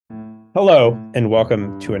Hello, and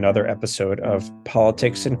welcome to another episode of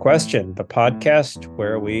Politics in Question, the podcast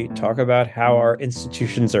where we talk about how our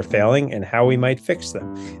institutions are failing and how we might fix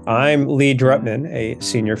them. I'm Lee Drutman, a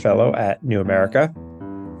senior fellow at New America.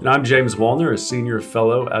 And I'm James Wallner, a senior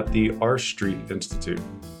fellow at the R Street Institute.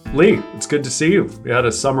 Lee, it's good to see you. We had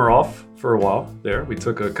a summer off for a while there. We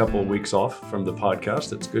took a couple of weeks off from the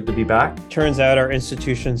podcast. It's good to be back. Turns out our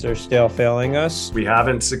institutions are still failing us. We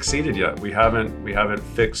haven't succeeded yet. We haven't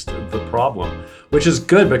fixed the problem, which is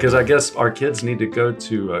good because I guess our kids need to go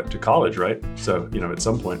to college, right? So, at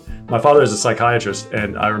some point. My father is a psychiatrist,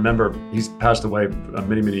 and I remember he's passed away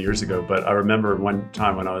many, many years ago, but I remember one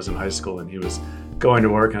time when I was in high school and he was going to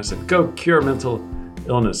work and I said, "Go cure mental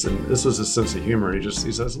illness." And this was his sense of humor. He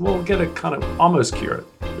says, "Well, get it kind of almost cure it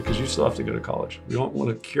because you still have to go to college. We don't want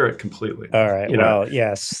to cure it completely." All right. Well,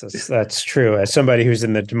 yes, that's true. As somebody who's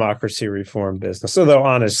in the democracy reform business, although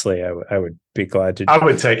honestly, I would be glad to I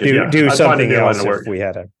would take it, do something else if we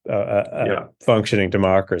had a functioning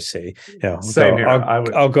democracy. Same here.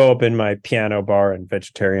 I'll go up in my piano bar and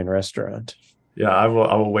vegetarian restaurant. Yeah, I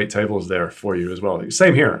will wait tables there for you as well.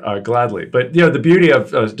 Same here, gladly. But the beauty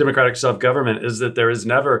of democratic self-government is that there is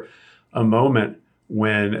never a moment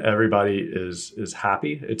when everybody is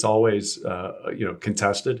happy. It's always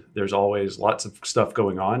contested. There's always lots of stuff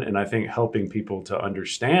going on, and I think helping people to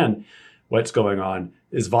understand what's going on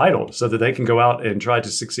is vital so that they can go out and try to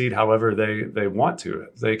succeed however they want to.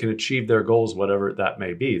 They can achieve their goals, whatever that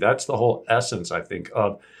may be. That's the whole essence, I think,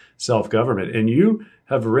 of self-government. And you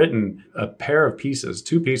have written a pair of pieces,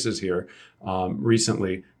 two pieces here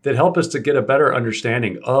recently that help us to get a better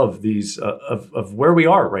understanding of these, of where we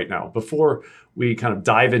are right now. Before we kind of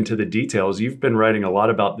dive into the details, you've been writing a lot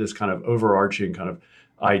about this kind of overarching kind of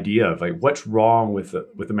idea of like what's wrong with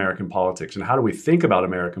American politics and how do we think about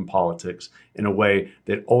American politics in a way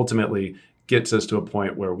that ultimately gets us to a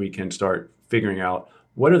point where we can start figuring out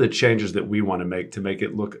what are the changes that we want to make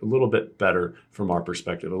it look a little bit better from our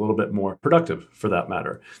perspective, a little bit more productive for that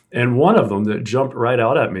matter. And one of them that jumped right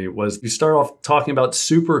out at me was you start off talking about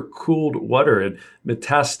super cooled water and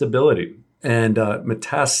metastability and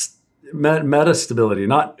metastability,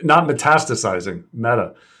 not metastasizing,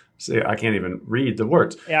 meta. See, I can't even read the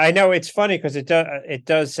words. Yeah, I know it's funny because it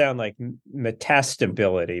does sound like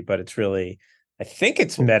metastability, but it's really, I think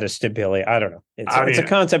it's metastability. I don't know. It's a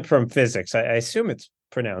concept from physics. I assume it's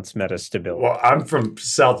pronounced metastability. Well, I'm from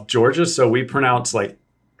South Georgia, so we pronounce like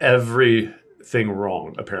everything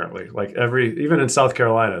wrong, apparently. Like even in South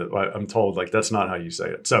Carolina, I'm told like that's not how you say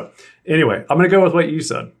it. So anyway, I'm going to go with what you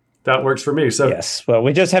said. That works for me. So yes, well,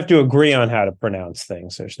 we just have to agree on how to pronounce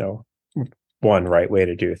things. There's no one right way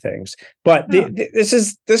to do things. But this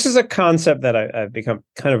is a concept that I've become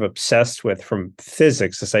kind of obsessed with from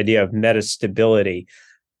physics, this idea of metastability,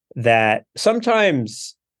 that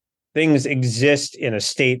sometimes things exist in a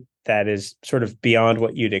state that is sort of beyond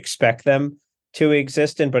what you'd expect them to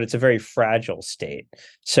exist in, but it's a very fragile state.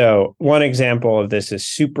 So one example of this is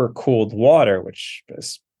supercooled water, which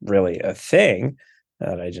is really a thing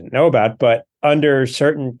that I didn't know about, but under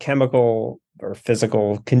certain chemical or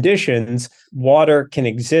physical conditions, water can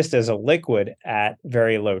exist as a liquid at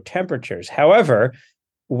very low temperatures. However,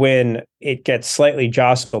 when it gets slightly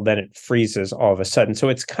jostled, then it freezes all of a sudden. So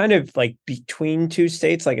it's kind of like between two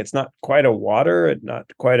states, like it's not quite a water, not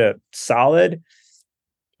quite a solid.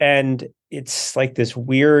 And it's like this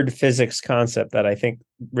weird physics concept that I think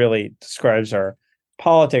really describes our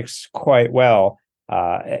politics quite well.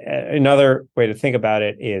 Another way to think about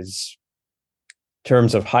it is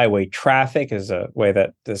terms of highway traffic is a way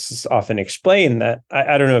that this is often explained. That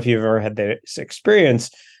I don't know if you've ever had this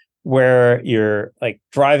experience where you're like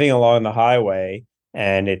driving along the highway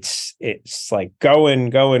and it's like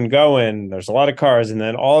going. There's a lot of cars, and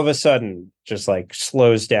then all of a sudden just like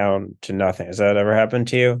slows down to nothing. Has that ever happened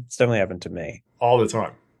to you? It's definitely happened to me. All the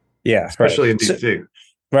time. Yeah. Especially in DC.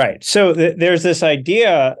 Right. So there's this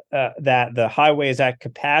idea that the highway is at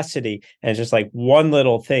capacity and it's just like one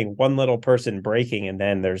little thing, one little person braking, and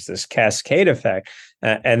then there's this cascade effect.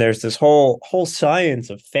 And there's this whole science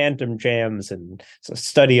of phantom jams, and it's a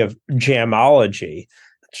study of jamology,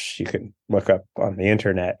 which you can look up on the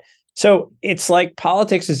internet. So it's like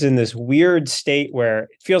politics is in this weird state where it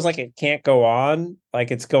feels like it can't go on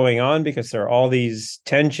like it's going on because there are all these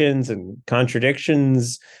tensions and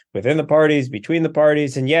contradictions within the parties, between the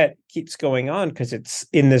parties, and yet it keeps going on because it's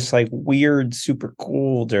in this like weird, super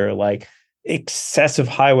cooled or like excessive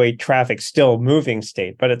highway traffic still moving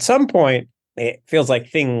state. But at some point, it feels like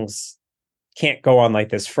things can't go on like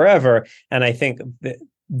this forever. And I think that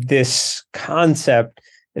this concept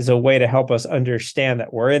is a way to help us understand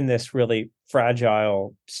that we're in this really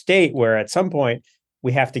fragile state where at some point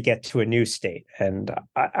we have to get to a new state. And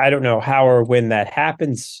I don't know how or when that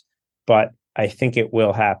happens, but I think it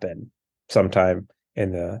will happen sometime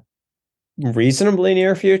in the reasonably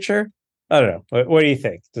near future. I don't know. What do you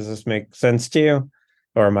think? Does this make sense to you?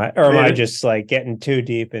 Or am I just like getting too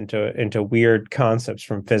deep into weird concepts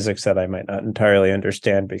from physics that I might not entirely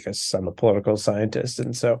understand because I'm a political scientist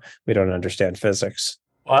and so we don't understand physics?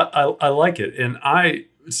 I like it. And I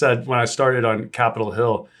said when I started on Capitol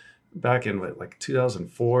Hill back in like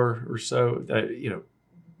 2004 or so,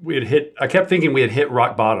 that, I kept thinking we had hit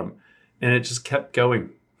rock bottom, and it just kept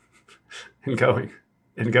going and going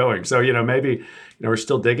and going. So, maybe, we're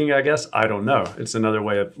still digging, I guess. I don't know. It's another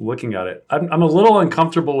way of looking at it. I'm a little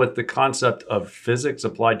uncomfortable with the concept of physics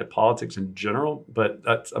applied to politics in general, but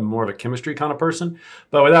I'm more of a chemistry kind of person.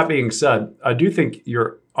 But with that being said, I do think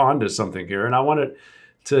you're onto something here. And I wanted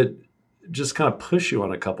to just kind of push you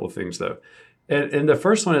on a couple of things, though. And the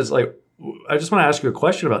first one is like, I just want to ask you a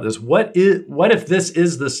question about this. What if this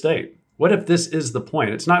is the state? What if this is the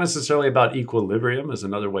point? It's not necessarily about equilibrium, is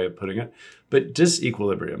another way of putting it, but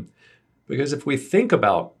disequilibrium. Because if we think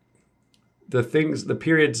about the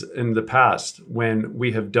periods in the past when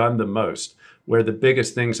we have done the most, where the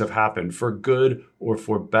biggest things have happened for good or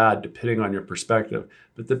for bad, depending on your perspective.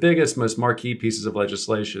 But the biggest, most marquee pieces of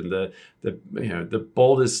legislation, the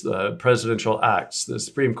boldest presidential acts, the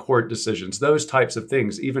Supreme Court decisions, those types of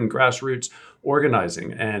things, even grassroots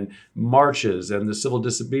organizing and marches and the civil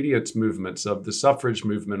disobedience movements of the suffrage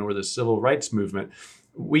movement or the civil rights movement,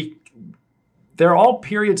 they're all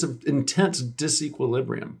periods of intense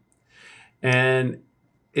disequilibrium. And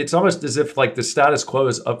it's almost as if like the status quo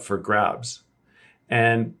is up for grabs.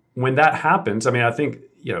 And when that happens, I mean, I think,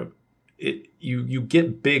 you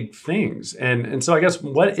get big things. And so I guess,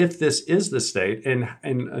 what if this is the state? And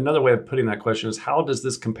another way of putting that question is, how does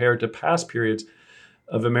this compare to past periods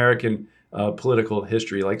of American political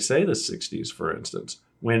history, like say the 60s, for instance,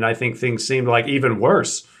 when I think things seemed like even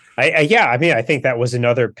worse? I think that was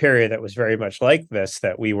another period that was very much like this,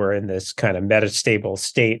 that we were in this kind of metastable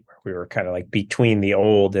state where we were kind of like between the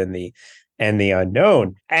old and the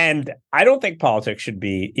unknown. And I don't think politics should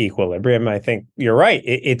be equilibrium. I think you're right.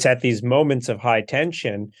 It's at these moments of high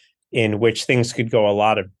tension in which things could go a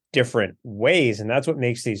lot of different ways. And that's what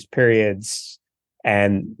makes these periods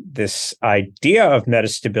and this idea of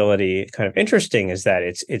metastability kind of interesting, is that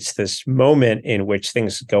it's this moment in which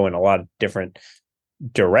things go in a lot of different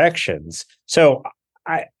directions. So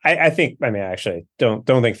I think, I actually don't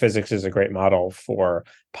think physics is a great model for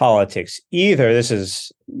politics either. This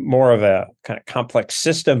is more of a kind of complex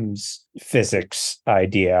systems physics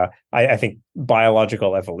idea. I think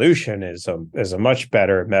biological evolution is a much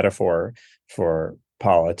better metaphor for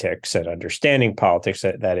politics and understanding politics,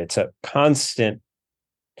 that it's a constant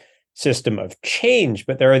system of change,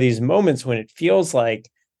 but there are these moments when it feels like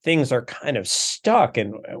things are kind of stuck.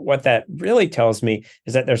 And what that really tells me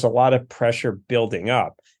is that there's a lot of pressure building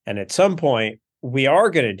up. And at some point, we are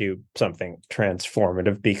going to do something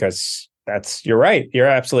transformative, because you're right. You're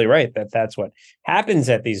absolutely right. That's what happens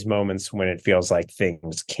at these moments when it feels like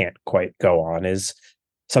things can't quite go on, is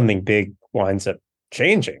something big winds up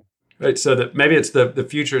changing. Right. So that maybe it's the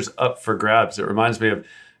future's up for grabs. It reminds me of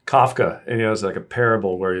Kafka. And it's like a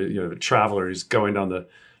parable where, the traveler is going down the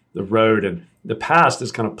road, and the past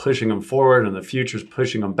is kind of pushing them forward and the future is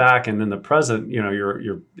pushing them back. And in the present,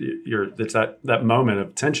 it's that moment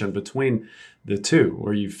of tension between the two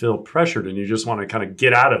where you feel pressured and you just want to kind of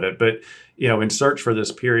get out of it. But, in search for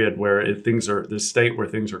this period where this state where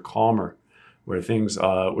things are calmer, where things,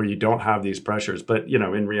 where you don't have these pressures. But,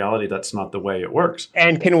 in reality, that's not the way it works.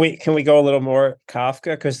 And can we go a little more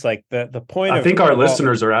Kafka? Because like the point I think our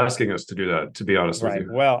listeners are asking us to do that, to be honest with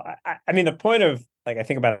you. Well, I mean, the point of, like, I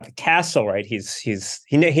think about the castle, right? He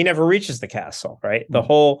never reaches the castle, right? The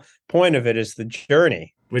whole point of it is the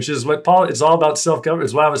journey. Which is what it's all about. Self-government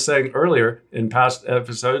is what I was saying earlier in past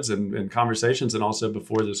episodes and conversations, and also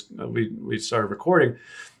before this we started recording.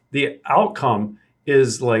 The outcome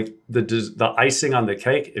is like the icing on the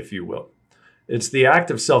cake, if you will. It's the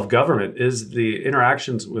act of self-government, is the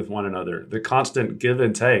interactions with one another, the constant give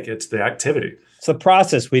and take. It's the activity. It's the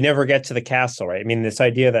process. We never get to the castle, right? I mean, this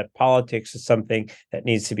idea that politics is something that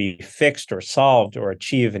needs to be fixed or solved or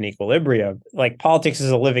achieve an equilibrium, like politics is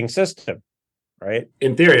a living system, right?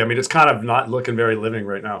 In theory, I mean, it's kind of not looking very living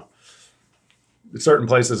right now. There's certain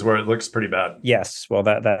places where it looks pretty bad. Yes. Well,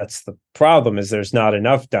 that's the problem, is there's not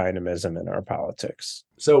enough dynamism in our politics.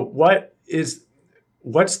 So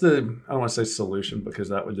what's the, I don't want to say solution, because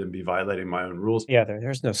that would then be violating my own rules. Yeah,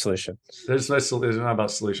 there's no solution. There's not about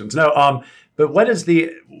solutions. No, but what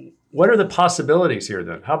are the possibilities here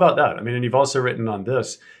then? How about that? I mean, and you've also written on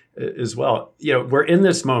this, as well. We're in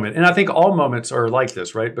this moment, and I think all moments are like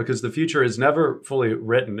this, right? Because the future is never fully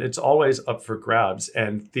written. It's always up for grabs,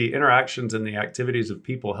 and the interactions and the activities of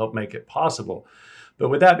people help make it possible. But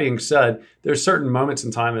with that being said, there's certain moments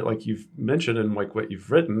in time that, like you've mentioned and like what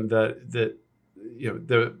you've written, that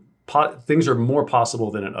things are more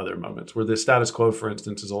possible than in other moments, where the status quo, for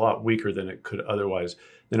instance, is a lot weaker than it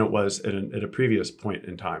was at a previous point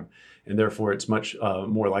in time. And therefore, it's much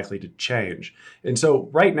more likely to change. And so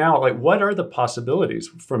right now, like, what are the possibilities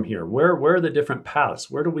from here? Where are the different paths?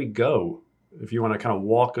 Where do we go? If you want to kind of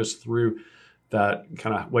walk us through that,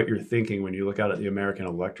 kind of what you're thinking when you look out at the American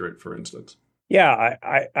electorate, for instance. Yeah,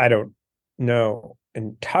 I don't know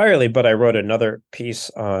entirely, but I wrote another piece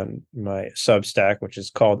on my Substack, which is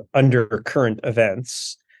called Undercurrent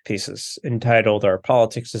Events, pieces entitled Our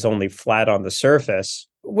Politics is Only Flat on the Surface,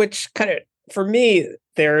 which kind of, for me,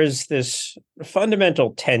 there is this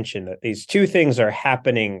fundamental tension that these two things are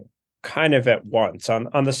happening kind of at once.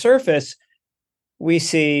 On the surface, we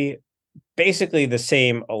see basically the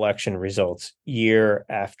same election results year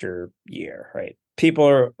after year, right?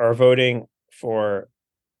 People are voting for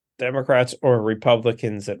Democrats or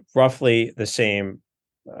Republicans at roughly the same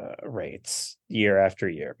rates year after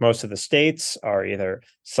year. Most of the states are either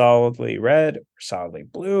solidly red or solidly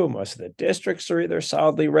blue. Most of the districts are either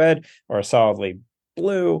solidly red or solidly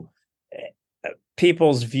blue.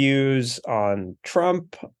 People's views on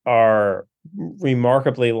Trump are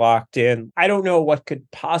remarkably locked in. I don't know what could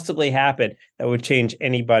possibly happen that would change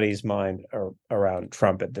anybody's mind around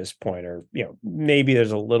Trump at this point. Or, maybe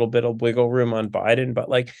there's a little bit of wiggle room on Biden, but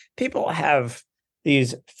like, people have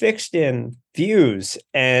these fixed in views,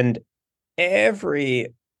 and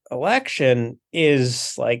every election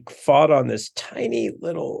is like fought on this tiny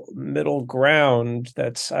little middle ground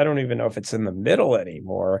that's, I don't even know if it's in the middle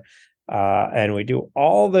anymore. And we do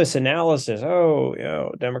all this analysis.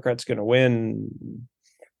 Oh, Democrats going to win,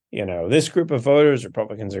 this group of voters,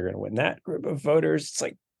 Republicans are going to win that group of voters. It's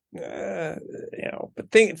like,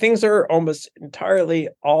 but things are almost entirely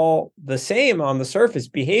all the same on the surface.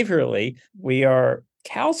 Behaviorally, we are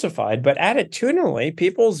calcified, but attitudinally,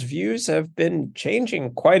 people's views have been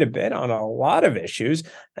changing quite a bit on a lot of issues.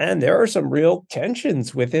 And there are some real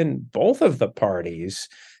tensions within both of the parties.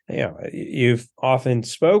 You've often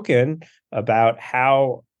spoken about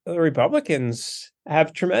how the Republicans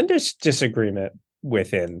have tremendous disagreement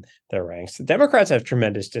within their ranks. The Democrats have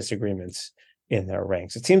tremendous disagreements in their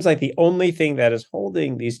ranks. It seems like the only thing that is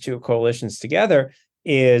holding these two coalitions together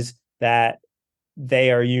is that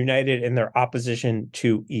they are united in their opposition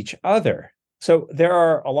to each other. So there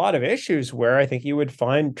are a lot of issues where I think you would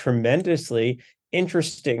find tremendously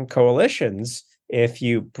interesting coalitions if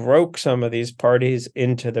you broke some of these parties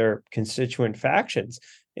into their constituent factions: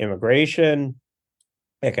 immigration,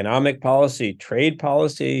 economic policy, trade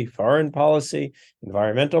policy, foreign policy,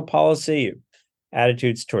 environmental policy,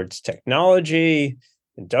 attitudes towards technology,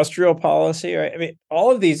 industrial policy. Right? I mean,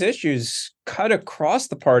 all of these issues cut across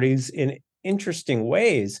the parties in interesting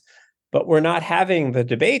ways, but we're not having the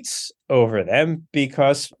debates over them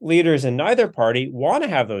because leaders in neither party want to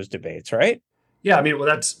have those debates, right? Yeah, I mean, well,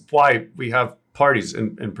 that's why we have parties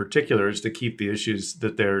in particular, is to keep the issues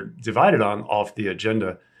that they're divided on off the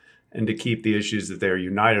agenda, and to keep the issues that they're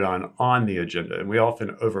united on the agenda. And we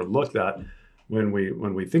often overlook that when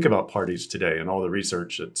we think about parties today, and all the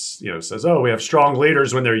research that's says, oh, we have strong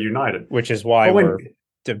leaders when they're united, which is why we're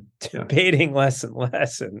debating less and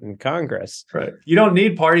less in Congress. Right. You don't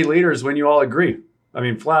need party leaders when you all agree. I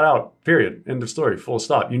mean, flat out, period. End of story, full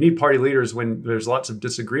stop. You need party leaders when there's lots of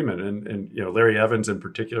disagreement. And Larry Evans in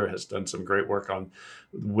particular has done some great work on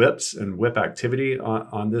whips and whip activity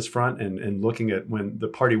on this front, and looking at when the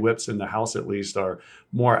party whips in the House, at least, are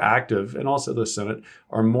more active, and also the Senate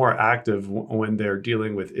are more active when they're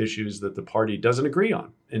dealing with issues that the party doesn't agree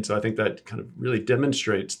on. And so I think that kind of really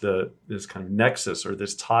demonstrates this kind of nexus, or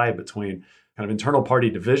this tie between kind of internal party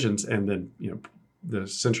divisions and then, the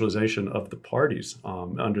centralization of the parties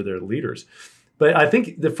under their leaders. But I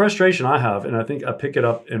think the frustration I have, and I think I pick it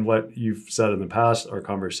up in what you've said in the past, our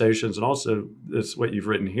conversations, and also this what you've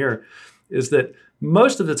written here, is that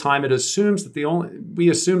most of the time we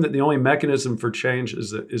assume that the only mechanism for change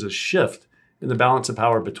is a shift in the balance of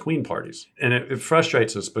power between parties. And it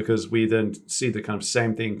frustrates us because we then see the kind of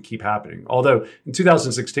same thing keep happening. Although in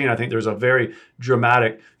 2016, I think there's a very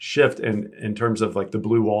dramatic shift in terms of like the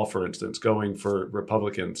blue wall, for instance, going for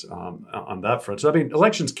Republicans on that front. So, I mean,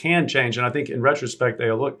 elections can change. And I think in retrospect,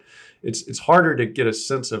 it's harder to get a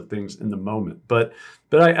sense of things in the moment. But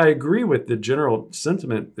But I agree with the general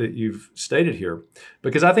sentiment that you've stated here,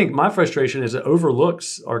 because I think my frustration is it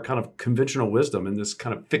overlooks our kind of conventional wisdom and this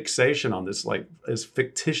kind of fixation on this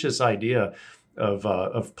fictitious idea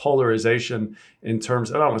of polarization in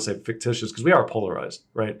terms. I don't want to say fictitious because we are polarized,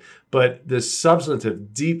 right? But this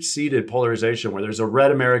substantive, deep-seated polarization where there's a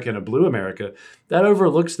red America and a blue America, that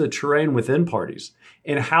overlooks the terrain within parties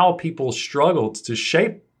and how people struggled to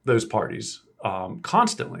shape those parties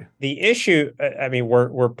constantly. The issue, I mean,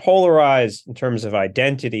 we're polarized in terms of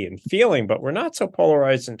identity and feeling, but we're not so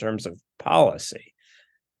polarized in terms of policy.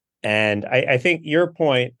 And I think your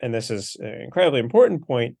point, and this is an incredibly important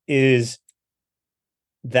point, is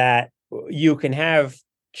that you can have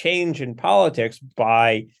change in politics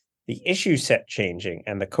by the issue set changing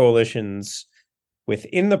and the coalitions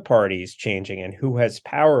within the parties changing and who has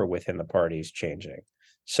power within the parties changing.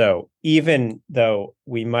 So even though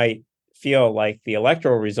we might feel like the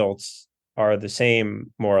electoral results are the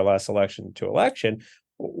same, more or less, election to election,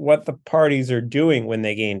 what the parties are doing when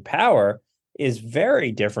they gain power is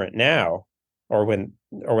very different now, or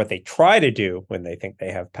what they try to do when they think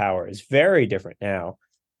they have power is very different now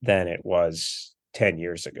than it was 10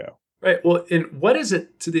 years ago. Right. Well, and what is it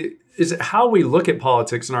is it how we look at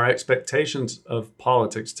politics and our expectations of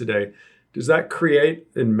politics today? Does that create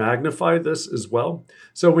and magnify this as well?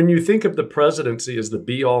 So when you think of the presidency as the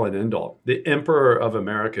be all and end all, the emperor of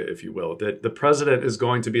America, if you will, that the president is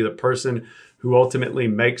going to be the person who ultimately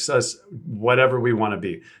makes us whatever we want to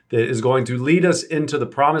be, that is going to lead us into the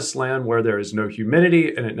promised land where there is no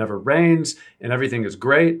humidity and it never rains and everything is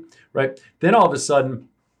great, right? Then all of a sudden,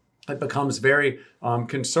 it becomes very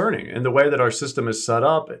concerning in the way that our system is set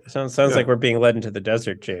up. Sounds like we're being led into the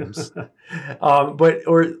desert, James.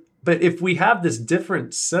 But if we have this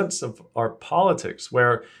different sense of our politics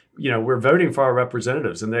where, we're voting for our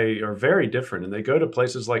representatives and they are very different and they go to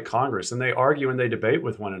places like Congress and they argue and they debate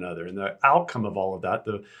with one another. And the outcome of all of that,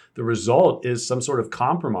 the result is some sort of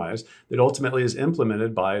compromise that ultimately is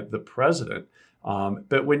implemented by the president.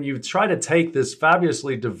 But when you try to take this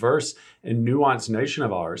fabulously diverse and nuanced nation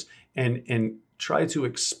of ours and try to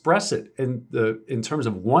express it in terms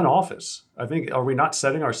of one office, I think, are we not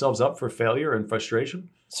setting ourselves up for failure and frustration?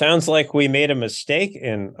 Sounds like we made a mistake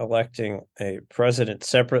in electing a president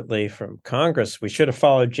separately from Congress. We should have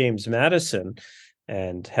followed James Madison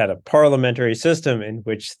and had a parliamentary system in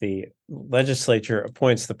which the legislature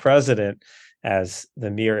appoints the president as the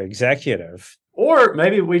mere executive. Or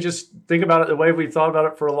maybe we just think about it the way we've thought about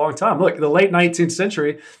it for a long time. Look, the late 19th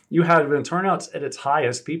century, you had when turnouts at its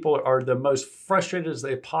highest, people are the most frustrated as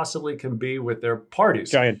they possibly can be with their parties.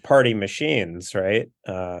 Giant party machines, right?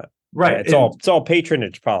 Right. It's all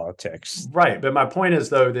patronage politics. Right. But my point is,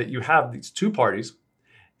 though, that you have these two parties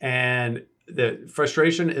and the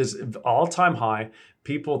frustration is all-time high.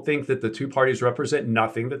 People think that the two parties represent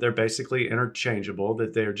nothing, that they're basically interchangeable,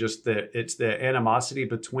 that they're just it's the animosity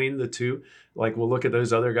between the two. Like, we'll look at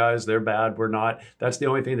those other guys, they're bad, we're not. That's the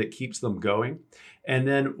only thing that keeps them going. And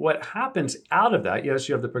then what happens out of that, yes,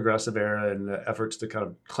 you have the progressive era and the efforts to kind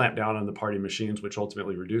of clamp down on the party machines, which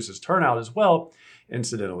ultimately reduces turnout as well,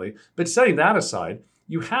 incidentally. But setting that aside,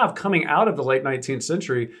 you have coming out of the late 19th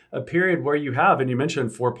century, a period where you have, and you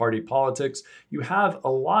mentioned four-party politics, you have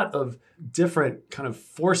a lot of different kind of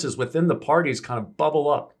forces within the parties kind of bubble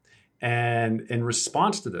up and in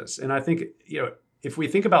response to this. And I think, if we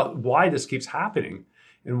think about why this keeps happening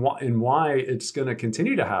and why it's going to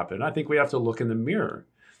continue to happen, I think we have to look in the mirror,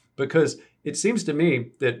 because it seems to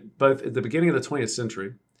me that both at the beginning of the 20th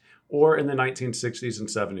century or in the 1960s and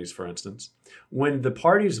 70s, for instance, when the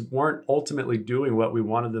parties weren't ultimately doing what we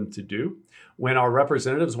wanted them to do, when our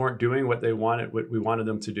representatives weren't doing what we wanted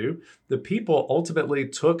them to do, the people ultimately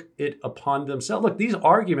took it upon themselves. Look, these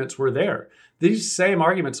arguments were there. These same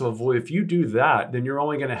arguments of, well, if you do that, then you're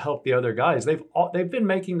only going to help the other guys. They've been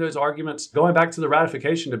making those arguments going back to the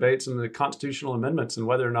ratification debates and the constitutional amendments and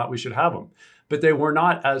whether or not we should have them. But they were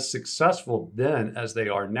not as successful then as they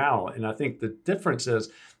are now. And I think the difference is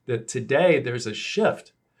that today there's a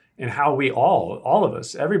shift in how we all of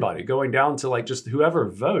us, everybody, going down to like just whoever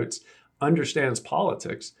votes understands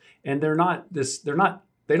politics. And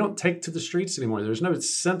they don't take to the streets anymore. There's no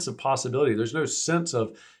sense of possibility. There's no sense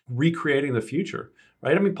of recreating the future,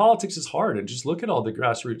 right? I mean, politics is hard. And just look at all the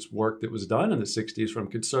grassroots work that was done in the 60s from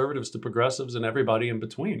conservatives to progressives and everybody in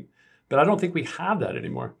between. But I don't think we have that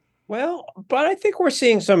anymore. Well, but I think we're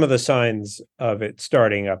seeing some of the signs of it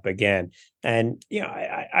starting up again. And,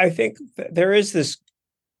 I think there is this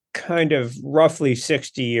kind of roughly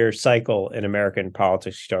 60-year cycle in American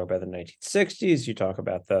politics. You talk about the 1960s, you talk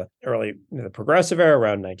about the progressive era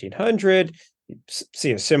around 1900, you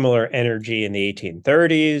see a similar energy in the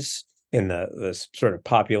 1830s. in this sort of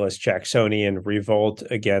populist Jacksonian revolt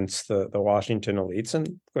against the Washington elites. And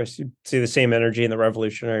of course, you see the same energy in the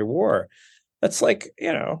Revolutionary War. That's like,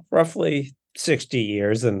 roughly 60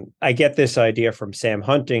 years. And I get this idea from Sam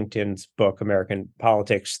Huntington's book, American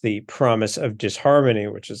Politics, The Promise of Disharmony,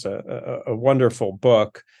 which is a wonderful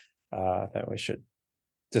book that we should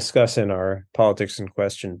discuss in our Politics in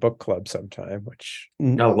Question book club sometime, which I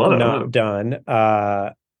love it. not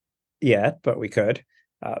done yet, but we could.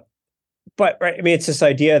 But right, I mean, it's this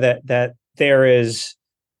idea that there is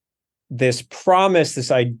this promise,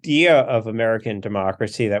 this idea of American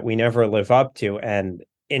democracy that we never live up to, and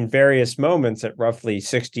in various moments at roughly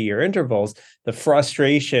 60-year intervals, the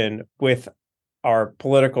frustration with our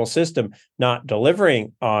political system not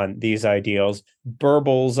delivering on these ideals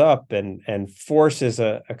burbles up and forces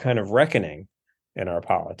a kind of reckoning in our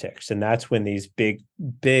politics. And that's when these big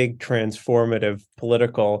transformative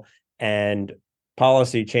political and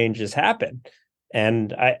policy changes happen.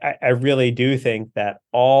 And I really do think that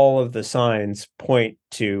all of the signs point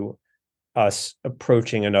to us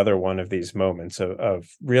approaching another one of these moments of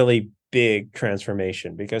really big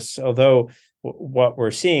transformation, because although what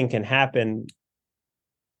we're seeing can happen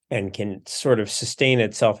and can sort of sustain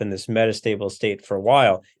itself in this metastable state for a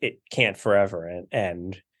while, it can't forever.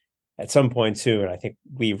 And at some point soon, I think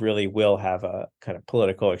we really will have a kind of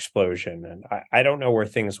political explosion. And I don't know where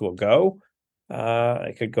things will go.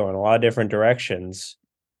 It could go in a lot of different directions,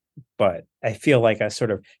 but I feel like I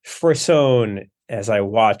sort of frisson as I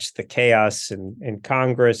watch the chaos in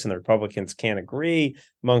Congress, and the Republicans can't agree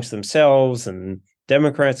amongst themselves, and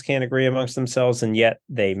Democrats can't agree amongst themselves, and yet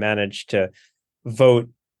they manage to vote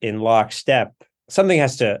in lockstep. Something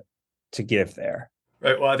has to give there.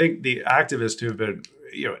 Right. Well, I think the activists who have been,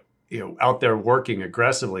 out there working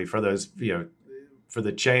aggressively for those, for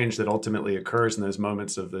the change that ultimately occurs in those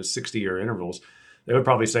moments of those 60-year intervals, they would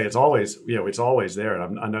probably say it's always there.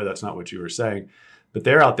 And I know that's not what you were saying, but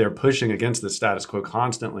they're out there pushing against the status quo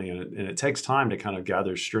constantly. And it takes time to kind of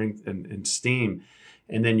gather strength and steam.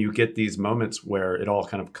 And then you get these moments where it all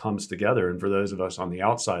kind of comes together. And for those of us on the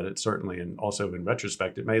outside, it certainly, and also in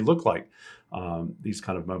retrospect, it may look like these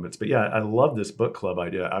kind of moments. But yeah, I love this book club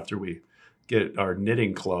idea. After we get our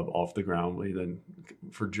knitting club off the ground, then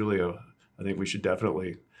for Julio, I think we should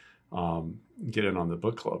definitely get in on the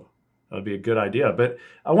book club. That'd be a good idea. But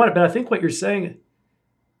I think what you're saying,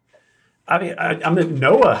 I mean,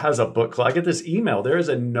 Noah has a book club. I get this email. There is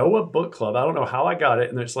a Noah book club. I don't know how I got it.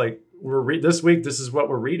 And it's like, this week, this is what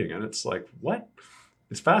we're reading. And it's like, what?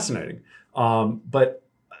 It's fascinating. But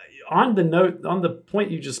on the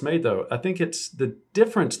point you just made, though, I think it's the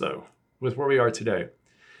difference, though, with where we are today,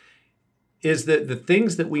 is that the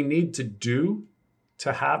things that we need to do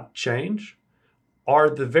to have change are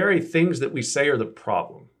the very things that we say are the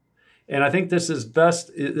problem. And I think this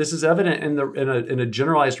is evident in a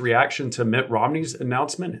generalized reaction to Mitt Romney's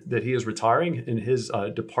announcement that he is retiring in his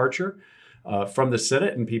departure from the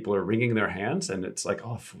Senate, and people are wringing their hands, and it's like,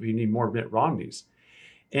 oh, we need more Mitt Romneys.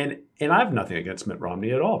 And I have nothing against Mitt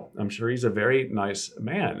Romney at all. I'm sure he's a very nice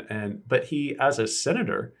man. But he, as a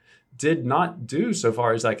senator, did not do, so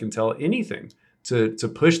far as I can tell, anything to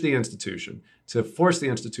push the institution, to force the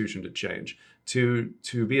institution to change, to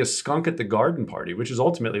be a skunk at the garden party, which is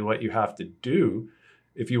ultimately what you have to do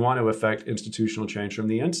if you want to affect institutional change from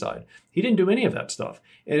the inside. He didn't do any of that stuff.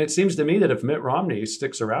 And it seems to me that if Mitt Romney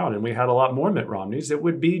sticks around, and we had a lot more Mitt Romneys, it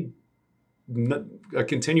would be a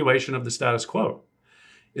continuation of the status quo.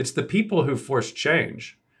 It's the people who force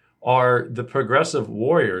change, are the progressive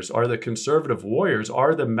warriors, are the conservative warriors,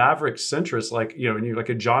 are the maverick centrists, like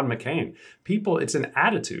a John McCain. People, it's an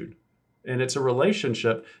attitude, and it's a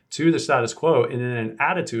relationship to the status quo, and then an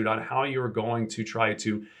attitude on how you're going to try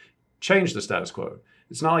to change the status quo.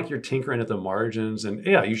 It's not like you're tinkering at the margins, and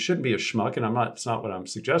yeah, you shouldn't be a schmuck, and it's not what I'm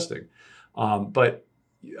suggesting. But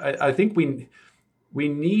I think we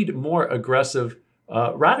need more aggressive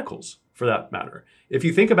radicals, for that matter. If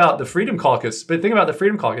you think about the Freedom Caucus, the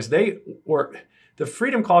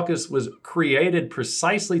Freedom Caucus was created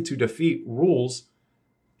precisely to defeat rules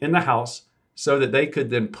in the House so that they could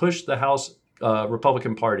then push the House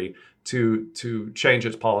Republican Party to change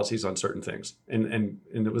its policies on certain things. And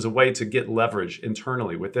it was a way to get leverage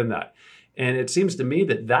internally within that. And it seems to me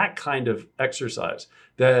that kind of exercise,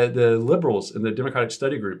 the liberals in the Democratic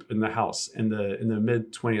Study Group in the House in the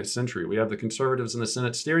mid 20th century, we have the conservatives in the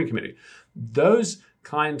Senate Steering Committee. Those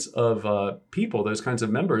kinds of people, those kinds of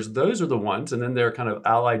members, those are the ones, and then there are kind of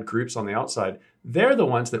allied groups on the outside. They're the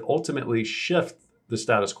ones that ultimately shift the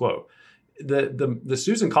status quo. The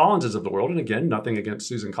Susan Collinses of the world, and again, nothing against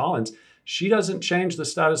Susan Collins, she doesn't change the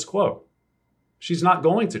status quo. She's not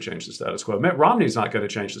going to change the status quo. Mitt Romney's not going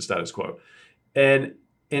to change the status quo. And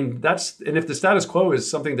if the status quo is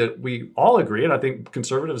something that we all agree, and I think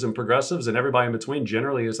conservatives and progressives and everybody in between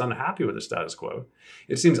generally is unhappy with the status quo,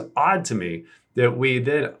 it seems odd to me that we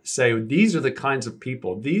then say, these are the kinds of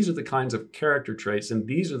people, these are the kinds of character traits, and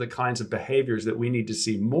these are the kinds of behaviors that we need to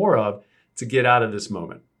see more of to get out of this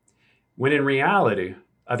moment. When in reality,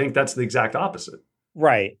 I think that's the exact opposite.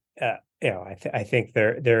 Right. I think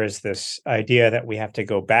there is this idea that we have to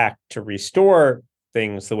go back to restore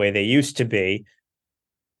things the way they used to be,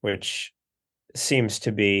 which seems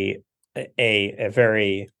to be a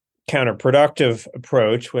very counterproductive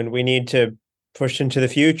approach when we need to push into the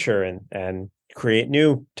future and create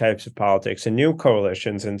new types of politics and new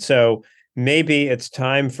coalitions. And so maybe it's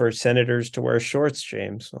time for senators to wear shorts,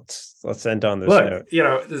 James. Let's end on this note.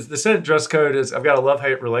 The Senate dress code is, I've got a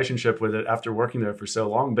love-hate relationship with it after working there for so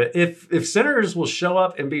long. But if senators will show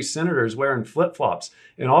up and be senators wearing flip-flops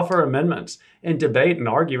and offer amendments and debate and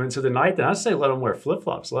argue into the night, then I say let them wear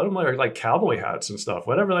flip-flops. Let them wear like cowboy hats and stuff,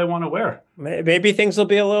 whatever they want to wear. Maybe things will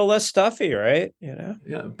be a little less stuffy, right? Yeah,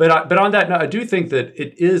 but on that note, I do think that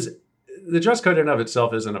it is. The dress code in and of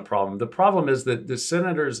itself isn't a problem. The problem is that the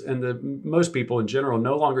senators and most people in general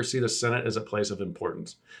no longer see the Senate as a place of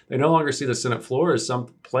importance. They no longer see the Senate floor as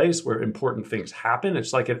some place where important things happen.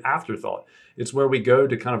 It's like an afterthought. It's where we go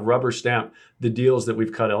to kind of rubber stamp the deals that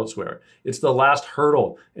we've cut elsewhere. It's the last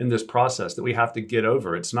hurdle in this process that we have to get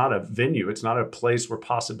over. It's not a venue. It's not a place where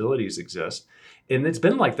possibilities exist. And it's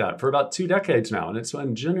been like that for about 2 decades now, and it's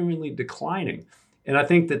genuinely declining. And I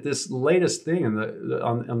think that this latest thing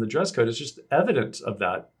on the dress code is just evidence of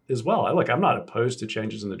that as well. I'm not opposed to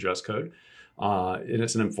changes in the dress code, and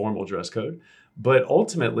it's an informal dress code. But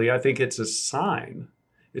ultimately, I think it's a sign.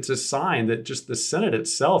 It's a sign that just the Senate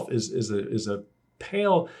itself is a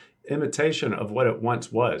pale imitation of what it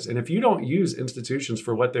once was. And if you don't use institutions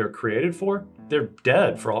for what they're created for, they're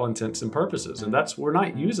dead for all intents and purposes. And we're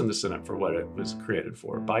not using the Senate for what it was created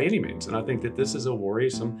for by any means. And I think that this is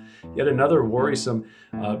yet another worrisome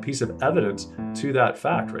piece of evidence to that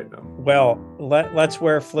fact right now. Well, let's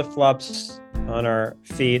wear flip-flops on our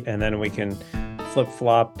feet, and then we can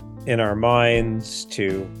flip-flop in our minds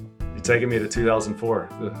to... You're taking me to 2004,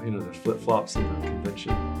 the flip-flops in the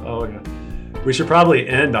convention. Oh, yeah. We should probably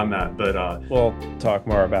end on that, but... we'll talk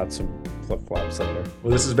more about some flip-flops later.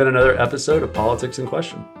 Well, this has been another episode of Politics in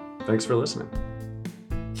Question. Thanks for listening.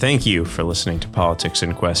 Thank you for listening to Politics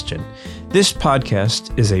in Question. This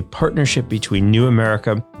podcast is a partnership between New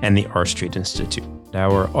America and the R Street Institute.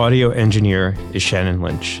 Our audio engineer is Shannon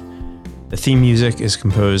Lynch. The theme music is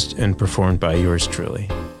composed and performed by yours truly.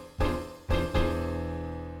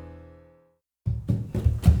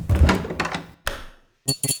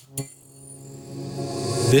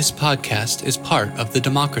 This podcast is part of the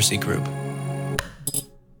Democracy Group.